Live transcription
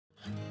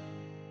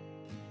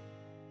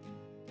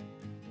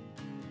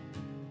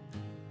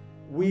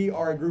We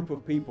are a group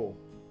of people,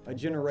 a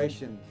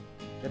generation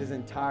that is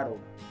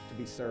entitled to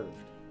be served.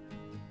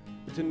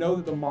 But to know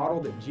that the model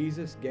that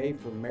Jesus gave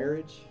for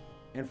marriage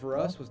and for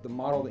us was the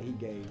model that he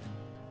gave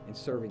in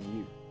serving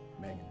you,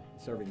 Megan,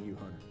 and serving you,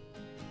 Hunter.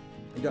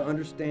 And to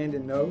understand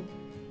and know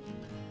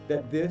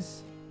that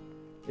this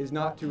is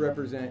not to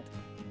represent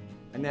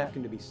a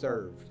napkin to be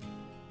served,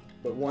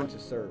 but one to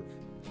serve.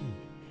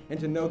 And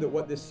to know that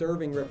what this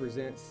serving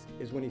represents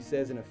is when he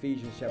says in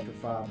Ephesians chapter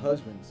 5,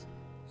 husbands,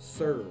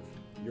 serve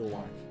your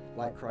wife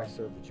like Christ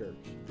served the church,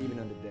 even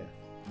unto death.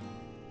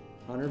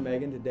 Hunter,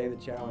 Megan, today the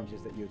challenge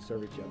is that you would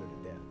serve each other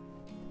to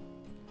death.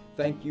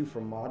 Thank you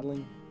for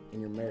modeling in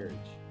your marriage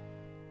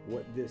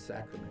what this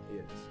sacrament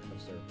is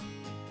of serving.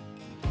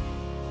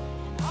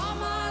 And all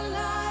my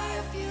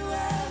life you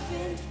have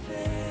been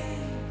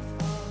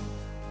faithful.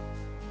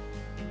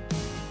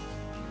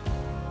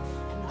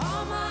 And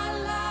all my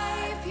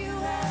life you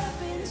have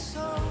been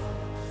so,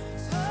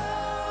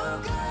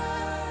 so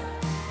good.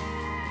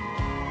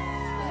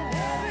 With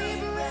every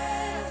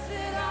breath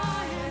that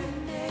I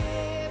am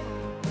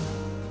able,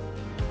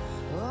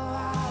 oh,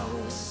 I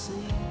will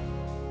sing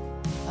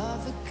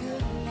of the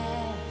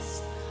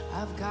goodness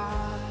of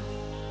God.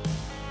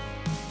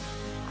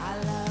 I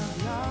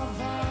love your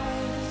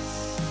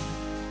voice.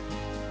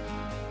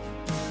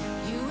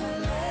 You will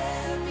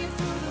lead me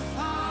through the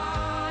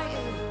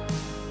fire,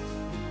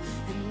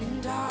 and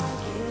in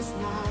darkest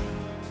night,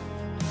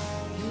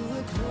 you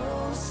were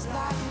close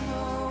like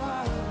no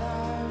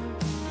other.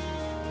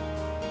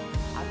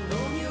 I've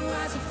known you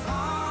as a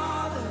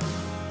father,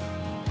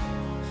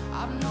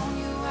 I've known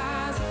you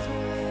as a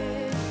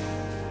friend,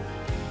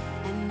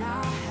 and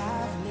I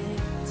have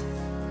lived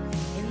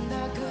in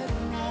the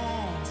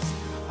goodness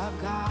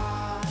of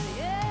God,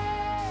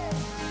 yeah.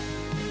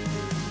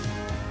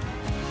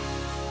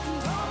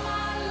 And all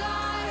my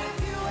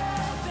life you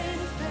have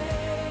been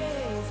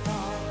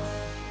faithful.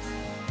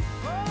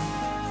 Oh,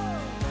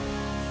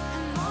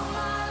 and all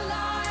my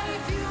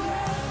life you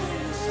have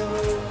been so,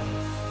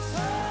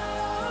 so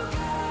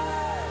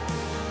good.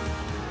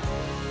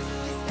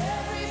 With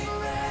every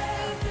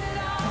breath that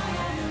I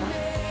am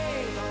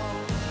able,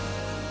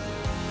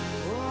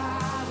 oh,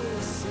 I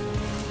will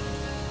sing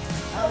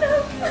of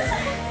the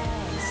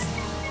goodness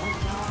of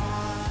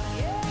God,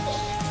 yeah.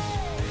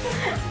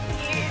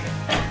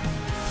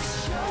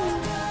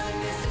 Your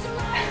goodness is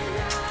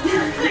running out. It's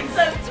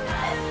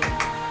running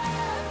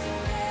after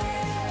me.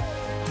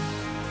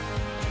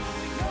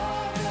 Your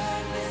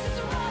goodness is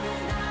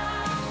running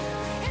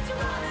out. It's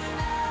running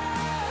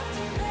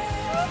after me.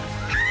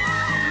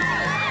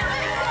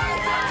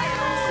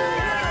 I'm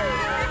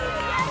surrendered.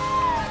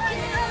 I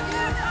give you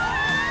everything. Your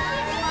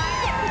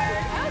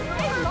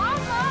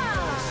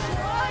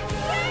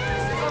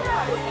goodness is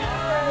running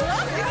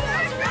out. It's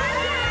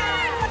running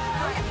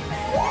after me. Your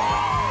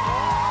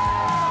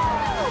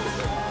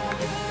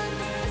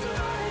goodness is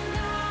running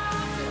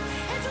after.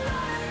 It's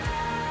running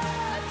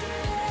after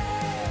me.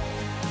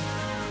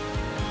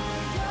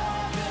 Your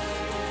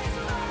goodness is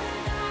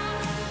running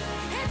out.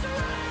 It's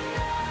running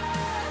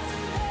after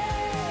me.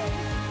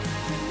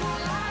 With my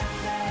life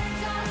laid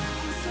down,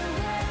 I'm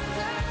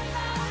surrendered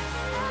now.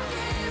 I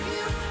give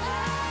you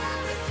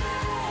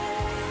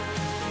everything.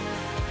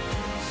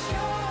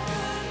 Your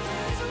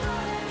goodness is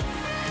running,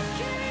 it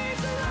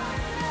keeps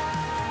running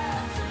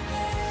after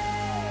me.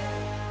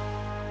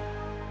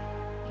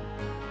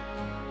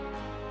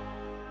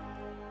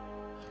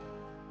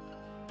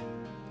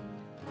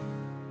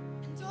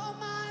 And all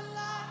my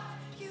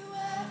life you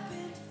have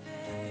been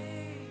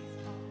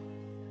faithful.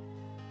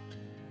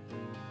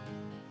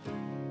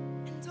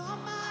 And all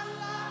my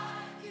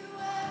life you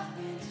have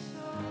been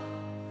so,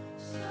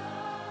 so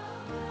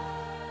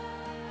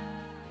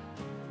good.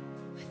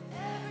 With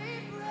every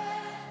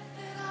breath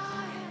that I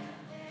am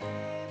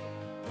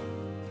able,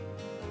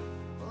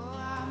 oh,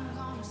 I'm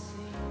gonna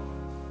sing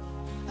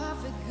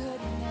of the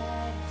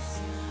goodness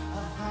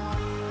of God.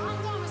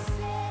 I'm gonna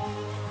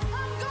sing.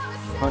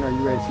 Hunter, are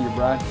you ready to see your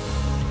bride?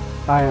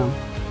 I am.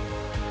 Cause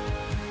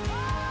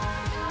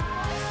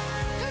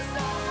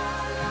all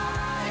my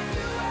life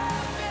you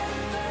have been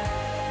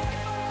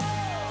faithful.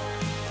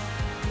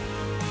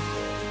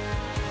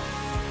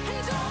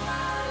 And all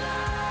my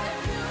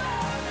life you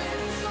have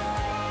been so,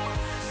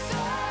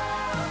 so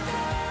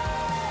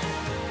good.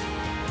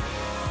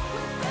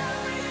 With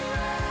every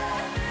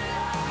breath that I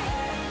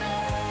am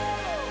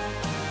able,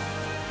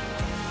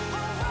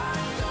 oh,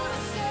 I'm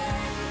gonna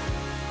sing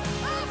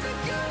of the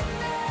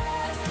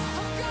goodness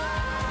of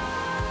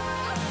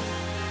God.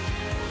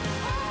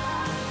 Oh,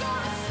 I'm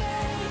gonna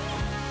sing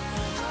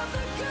of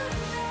the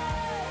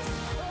goodness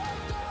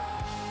of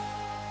God.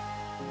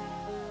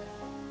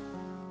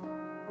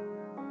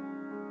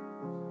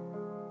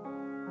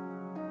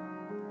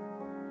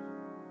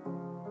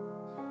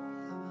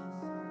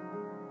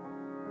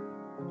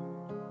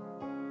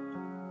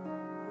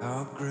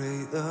 How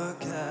great the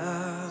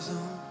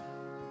chasm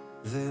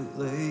that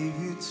lay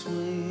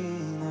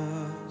between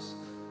us.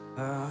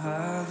 How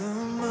high the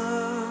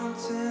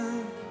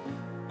mountain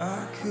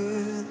I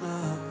could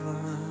not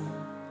climb.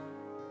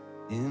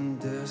 In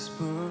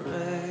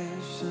desperation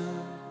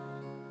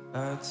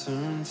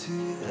turned to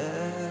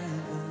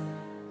heaven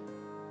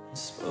and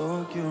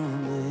spoke your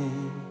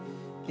name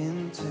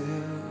into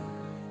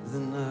the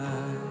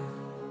night.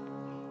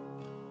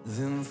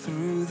 Then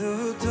through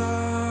the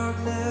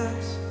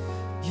darkness,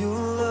 your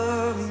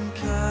loving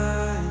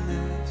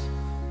kindness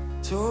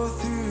tore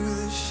through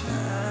the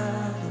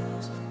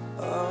shadows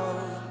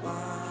of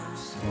my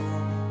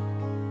soul.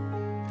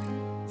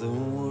 The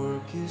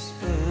work is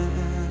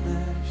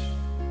finished,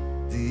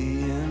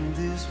 the end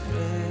is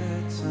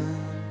written.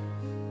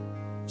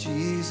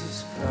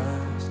 Jesus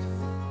Christ,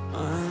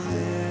 my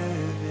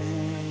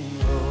living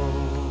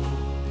hope.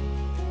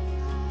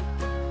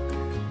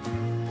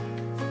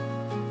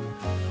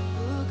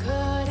 Who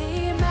could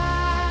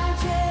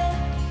imagine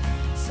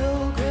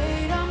so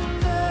great a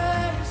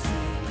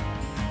mercy?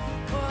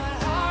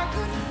 What heart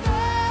could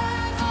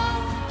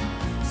fathom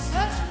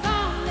such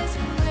boundless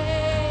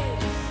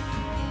grace?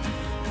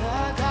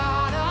 The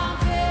God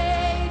of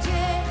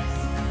ages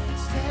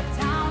stepped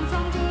down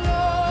from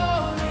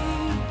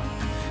glory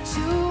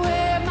to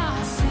wear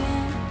my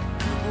sin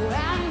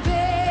and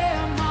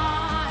bear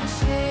my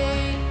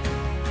shame.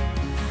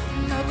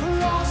 The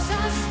cross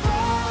has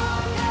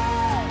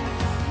spoken,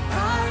 I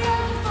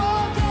am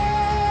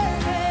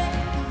forgiven.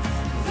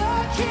 The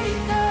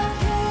King of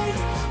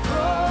Kings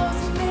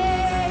calls me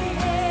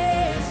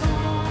his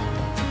own.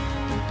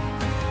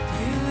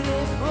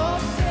 Beautiful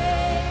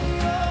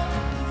Savior,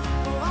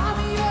 oh, I'm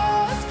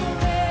yours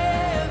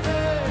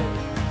forever.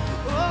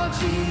 Oh,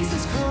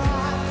 Jesus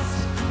Christ,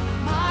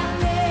 my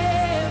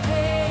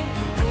living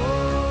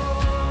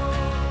hope.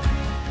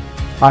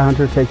 I,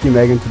 Hunter, take you,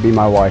 Megan, to be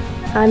my wife,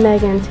 I,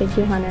 Meghan, take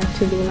you, Hunter,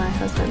 to be my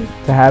husband,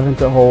 to have and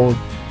to hold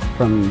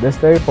from this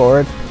day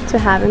forward, to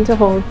have and to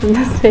hold from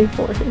this day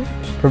forward,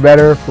 for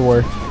better or for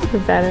worse, for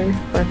better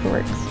or for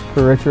worse,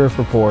 for richer or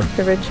for poor,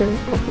 for richer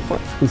or for poor,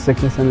 in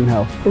sickness and in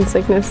health, in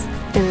sickness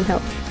and in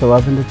health, to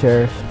love and to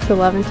cherish, to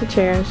love and to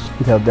cherish,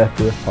 until death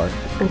do us part.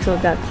 until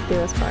death do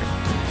us part.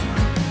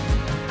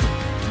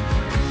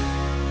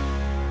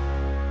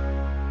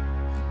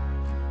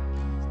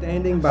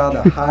 Standing by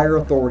the higher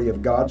authority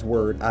of God's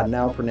word, I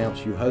now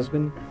pronounce you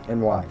husband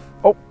and wife.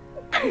 Oh.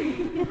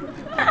 You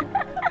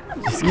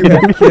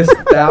have kissed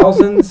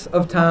thousands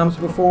of times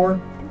before,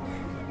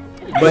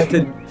 but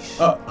to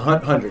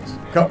hundreds,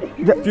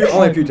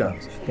 only a few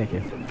times. Thank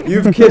you.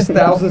 You've kissed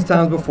thousands of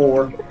times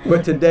before,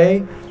 but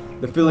today,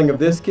 the feeling of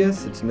this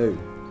kiss, it's new.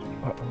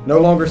 No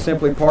longer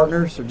simply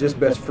partners or just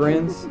best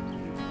friends.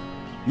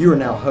 You are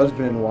now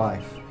husband and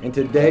wife, and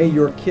today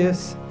your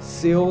kiss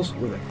seals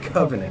with a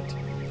covenant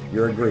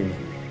your agreement.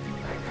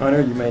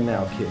 Hunter, you may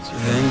now kiss your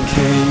Then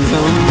came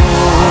the morning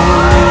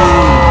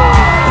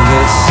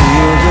that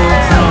sealed the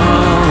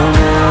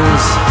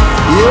promise.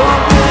 Your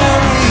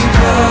very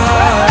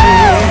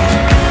body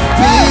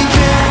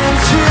began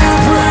to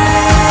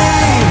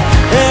breathe,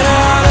 and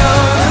out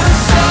of the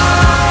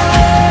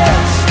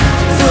silence,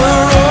 the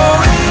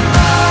roaring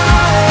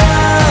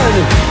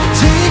lion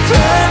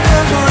declared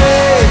the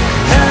grave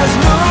has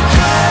no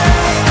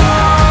claim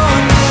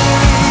on me.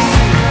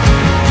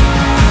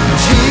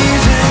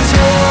 Jesus,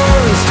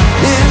 yours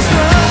is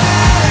the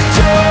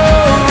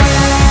victory.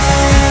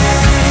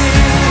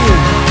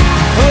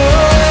 Oh,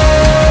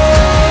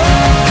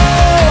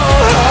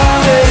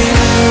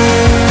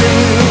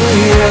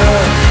 hallelujah.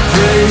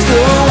 Praise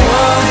the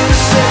one who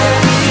set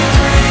me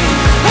free.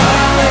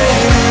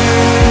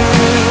 Hallelujah.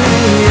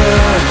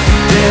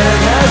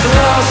 Death has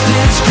lost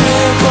its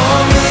grip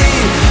on me.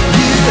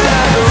 You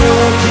have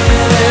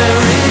broken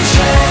every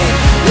chain.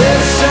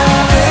 There's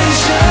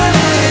salvation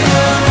in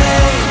your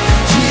name.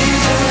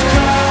 Jesus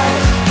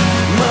Christ,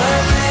 my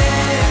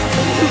living.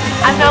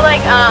 I feel like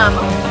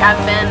I've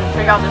been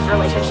through y'all's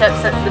relationship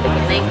since the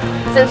beginning,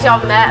 since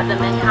y'all met at the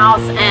Meghan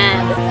house,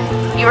 and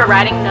you were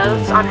writing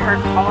notes on her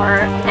car,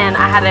 and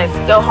I had to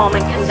go home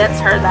and convince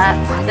her that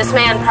this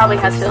man probably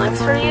has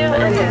feelings for you,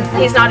 and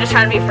he's not just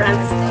trying to be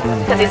friends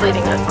because he's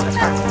leaving notes on his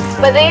car.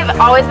 But they've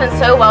always been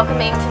so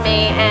welcoming to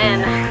me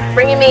and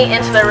bringing me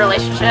into their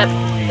relationship.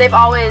 Y'all have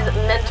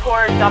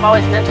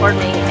always mentored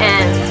me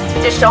and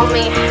just shown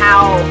me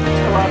how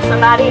to love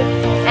somebody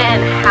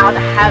and how to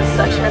have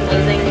such an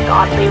amazing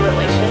godly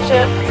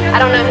relationship. I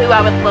don't know who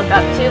I would look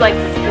up to like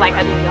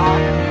I do y'all.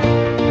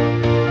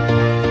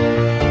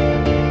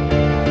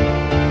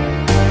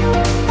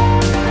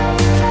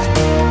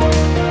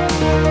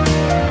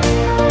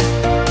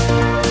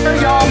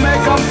 Y'all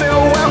make them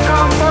feel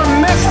welcome for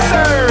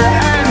Mr.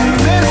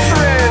 and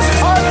Mrs.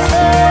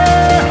 Hunter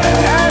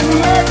and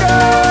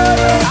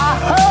Meghan.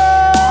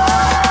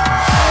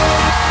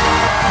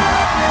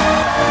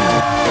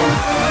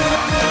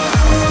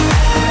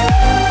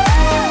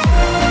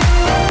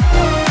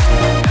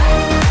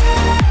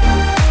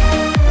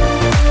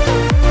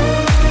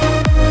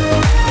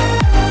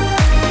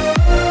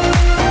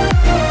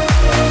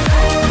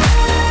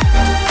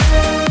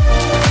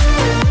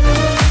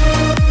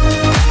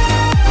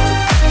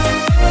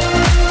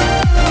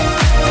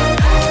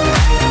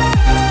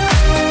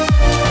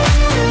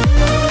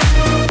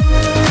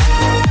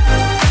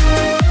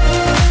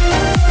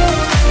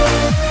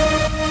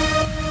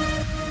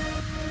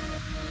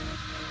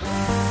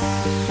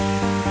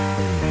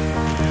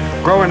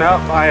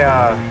 growing up,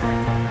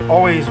 I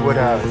always would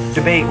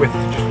debate with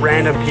just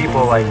random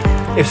people, like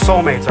if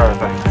soulmates are a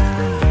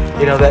thing.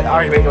 You know, that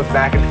argument goes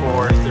back and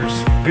forth.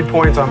 There's good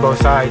points on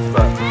both sides,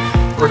 but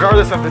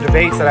regardless of the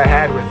debates that I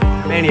had with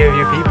many of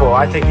you people,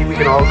 I think we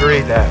can all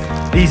agree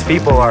that these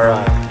people are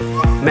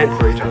meant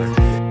for each other.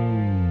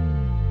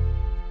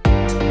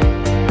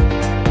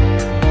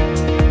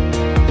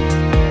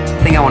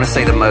 The thing I want to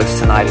say the most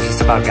tonight is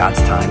just about God's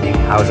timing.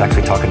 I was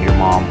actually talking to your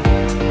mom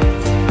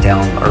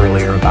down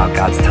earlier about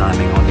God's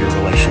timing on your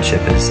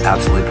relationship is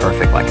absolutely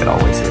perfect, like it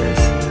always is.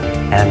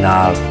 And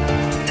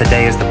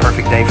today is the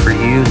perfect day for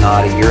you,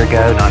 not a year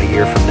ago, not a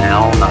year from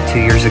now, not 2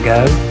 years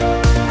ago,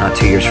 not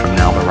 2 years from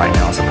now, but right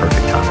now is a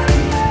perfect time for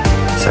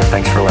you. So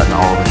thanks for letting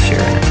all of us share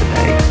in it today.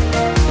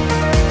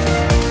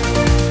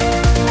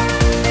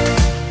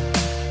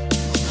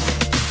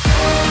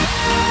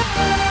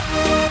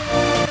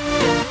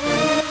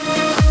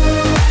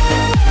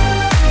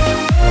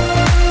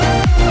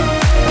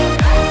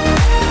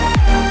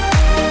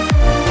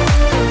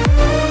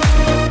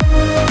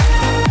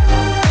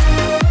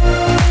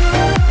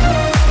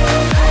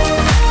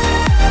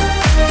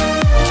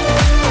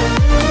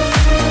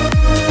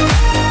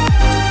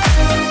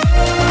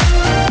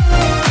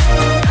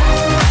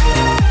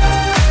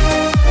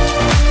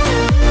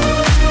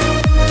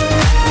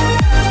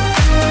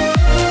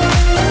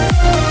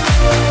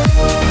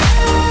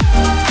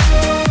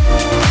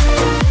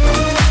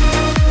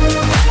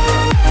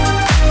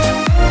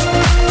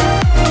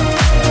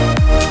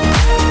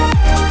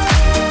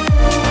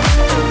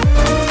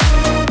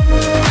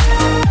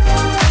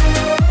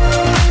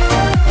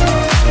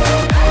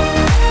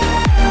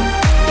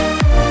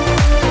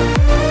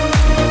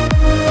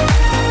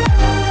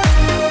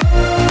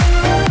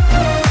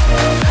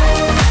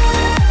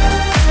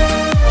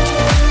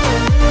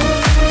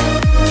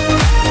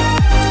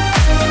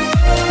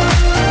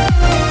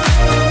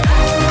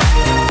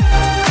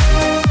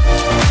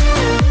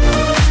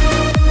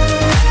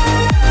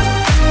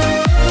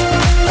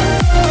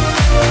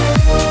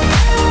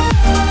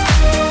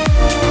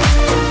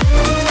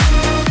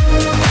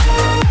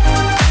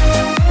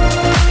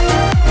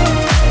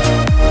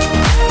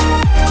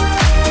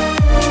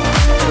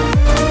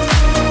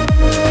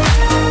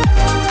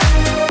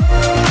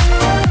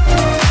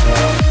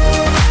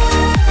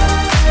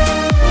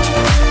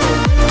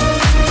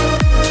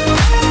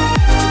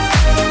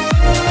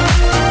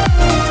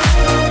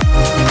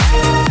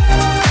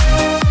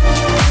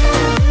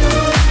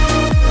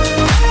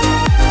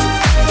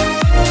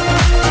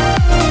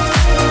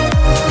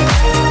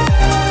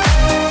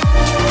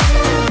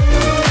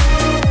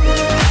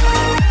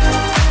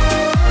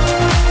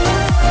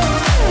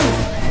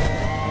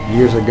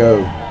 Years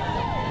ago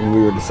when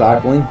we were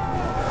discipling,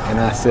 and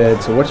I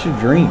said, so what's your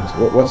dreams?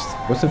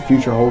 What's the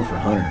future hold for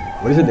Hunter?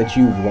 What is it that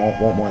you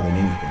want more than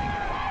anything?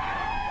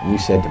 And you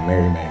said to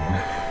marry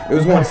Meghan. It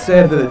was once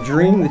said that a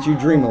dream that you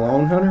dream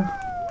alone, Hunter,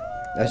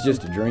 that's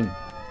just a dream.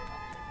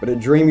 But a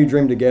dream you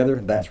dream together,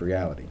 that's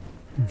reality.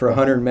 For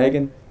Hunter and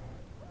Meghan,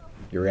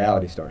 your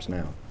reality starts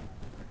now.